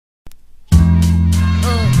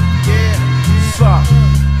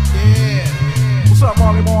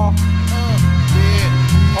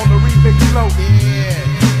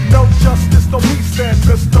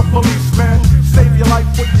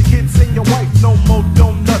no more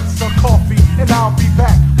donuts or coffee, and I'll be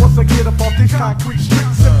back once I get up off these concrete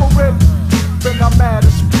streets. And for real, then I'm mad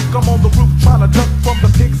as fuck. I'm on the roof trying to duck from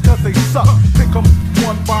the pigs cause they suck. Pick them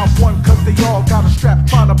one by one cause they all got a strap,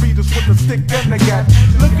 trying to beat us with the stick and the gat.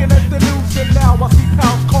 Looking at the news and now I see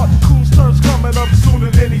pounds caught, cool turns coming up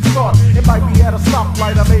sooner than he thought. It might be at a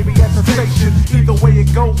stoplight or maybe at the station. Either way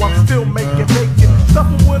it go, I'm still making bacon.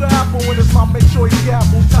 Stuff him with an apple in his mouth, make sure he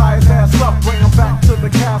apple. Tie his ass up, bring him back to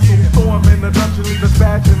the castle. Throw him in the dungeon, leave his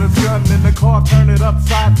badge and his gun in the car, turn it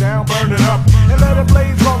upside down, burn it up, and let it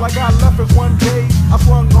blaze. All I got left is one gauge. I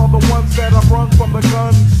slung all the ones that I brung from the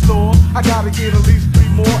gun store. I gotta get at least 3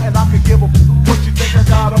 more, and I could give a what you think I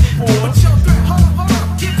got them for. But yo, hold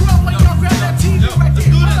up, get growing, y'all grab that TV right there.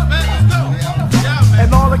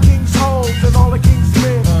 And all the king's hoes and all the king's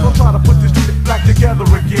men, don't try to put this shit back together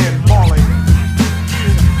again, Marley.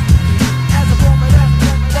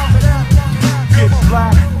 Get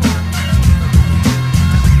black.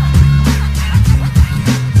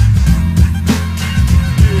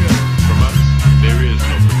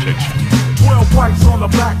 Whites on the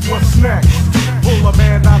black, what's next? Pull a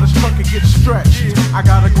man out his trunk and get stretched. I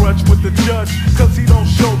got a grudge with the judge, cause he don't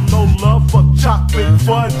show no love for chocolate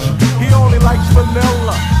fudge. He only likes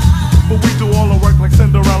vanilla, but we do all the work like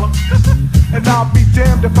Cinderella. And I'll be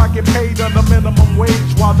damned if I get paid under minimum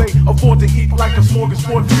wage while they afford to eat like a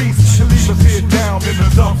smorgasbord feast. And leave us here down in the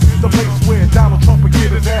dumps, the place where Donald Trump would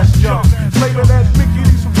get his ass jumped. Later that Mickey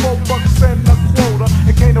needs some $4 and a quota,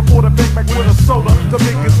 and can't afford a Big Mac with a soda. The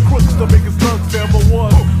biggest crooks, the biggest thugs there ever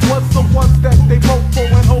was. What's the ones that they vote for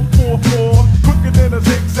and hope for? Crooked in a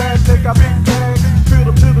zigzag, they got big bags, fill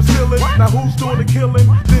them to the ceiling. Now who's doing the killing?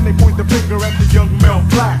 Then they point the finger at the young Mel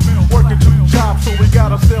Black, working 2 jobs, so we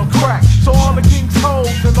gotta sell crack. So all the king's hoes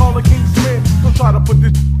and all the king's men, don't try to put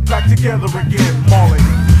this back together again, Marley.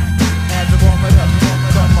 As we warm it up,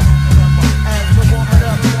 come on. As we warm it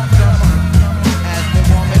up, come on. As we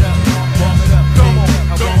warm it up, come on.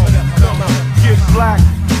 Warm it up, come on. Get black.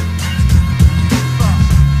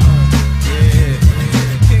 Yeah.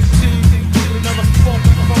 King T, another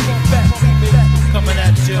back, coming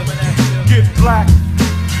at you. Get black.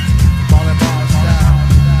 Marley Bar style.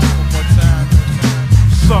 One more time.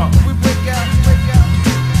 Suck. We break out.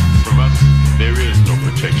 From us, there is no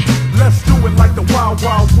protection. Let's do it like the Wild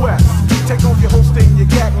Wild West. Take off your holster and your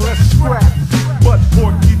gat and let's scrap. But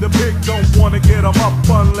Porky the Pig don't wanna get him up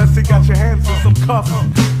unless he got your hands in some cuffs.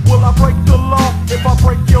 Will I break the law if I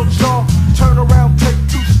break your jaw? Turn around, take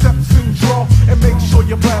 2 steps and draw, and make sure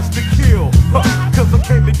you blast to kill. Cause I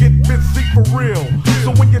came to get busy for real.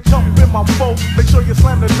 So when you jump in my boat, make sure you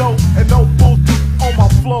slam the door and no bull on my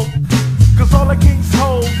float. Cause all the king's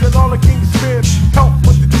hoes and all the king's men help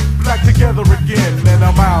put the back together again, and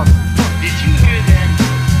I'm out. Did you hear that?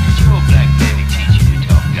 Did your black baby teach you to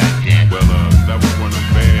talk like that? Well, that was one of the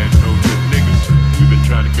bad, no good niggas. We've been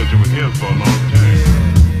trying to catch him with him for a long time.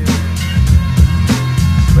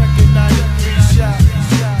 Recognize the 3 shots.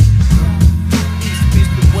 East,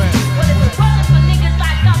 east, and west. Well, if it wasn't for niggas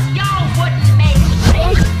like us, y'all wouldn't make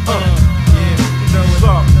shit. Yeah, you know What's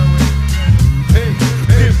up? Hey,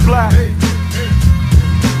 Get black.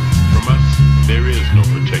 From us, there is no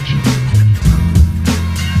protection.